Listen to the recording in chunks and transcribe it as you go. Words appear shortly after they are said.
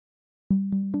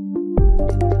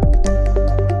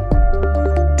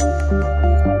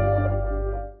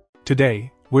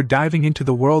Today, we're diving into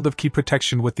the world of key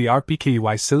protection with the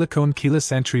Rpkey Silicone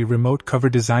keyless entry remote cover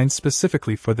designed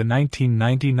specifically for the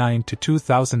 1999 to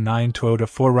 2009 Toyota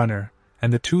 4Runner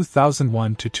and the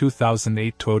 2001 to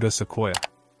 2008 Toyota Sequoia.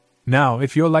 Now,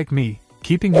 if you're like me,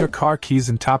 keeping your car keys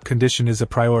in top condition is a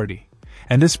priority,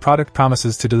 and this product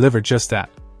promises to deliver just that.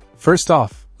 First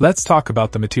off, let's talk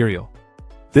about the material.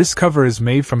 This cover is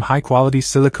made from high-quality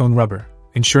silicone rubber,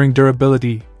 ensuring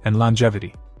durability and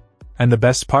longevity. And the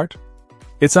best part?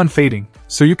 It's unfading,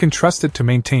 so you can trust it to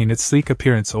maintain its sleek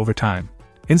appearance over time.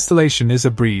 Installation is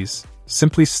a breeze.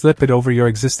 Simply slip it over your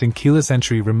existing keyless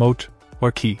entry remote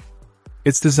or key.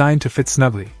 It's designed to fit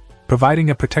snugly, providing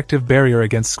a protective barrier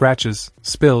against scratches,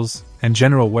 spills, and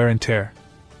general wear and tear.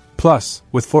 Plus,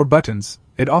 with 4 buttons,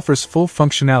 it offers full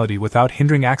functionality without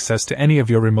hindering access to any of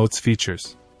your remote's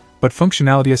features. But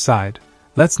functionality aside,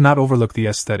 let's not overlook the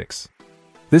aesthetics.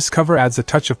 This cover adds a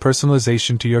touch of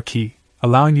personalization to your key,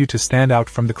 allowing you to stand out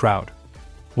from the crowd.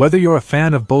 Whether you're a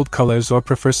fan of bold colors or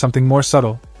prefer something more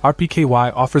subtle, Rpkey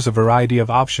offers a variety of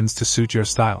options to suit your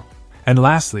style. And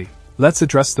lastly, let's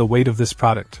address the weight of this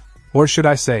product, or should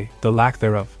I say, the lack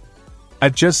thereof.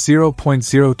 At just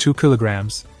 0.02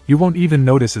 kilograms, you won't even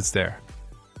notice it's there.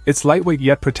 It's lightweight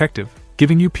yet protective,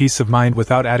 giving you peace of mind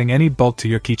without adding any bulk to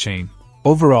your keychain.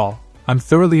 Overall, I'm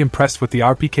thoroughly impressed with the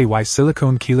Rpkey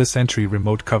Silicone keyless entry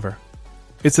remote cover.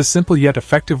 It's a simple yet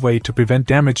effective way to prevent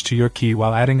damage to your key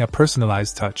while adding a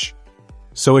personalized touch.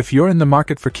 So if you're in the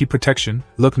market for key protection,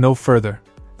 look no further.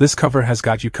 This cover has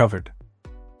got you covered.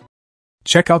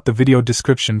 Check out the video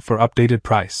description for updated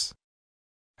price.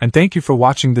 And thank you for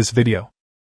watching this video.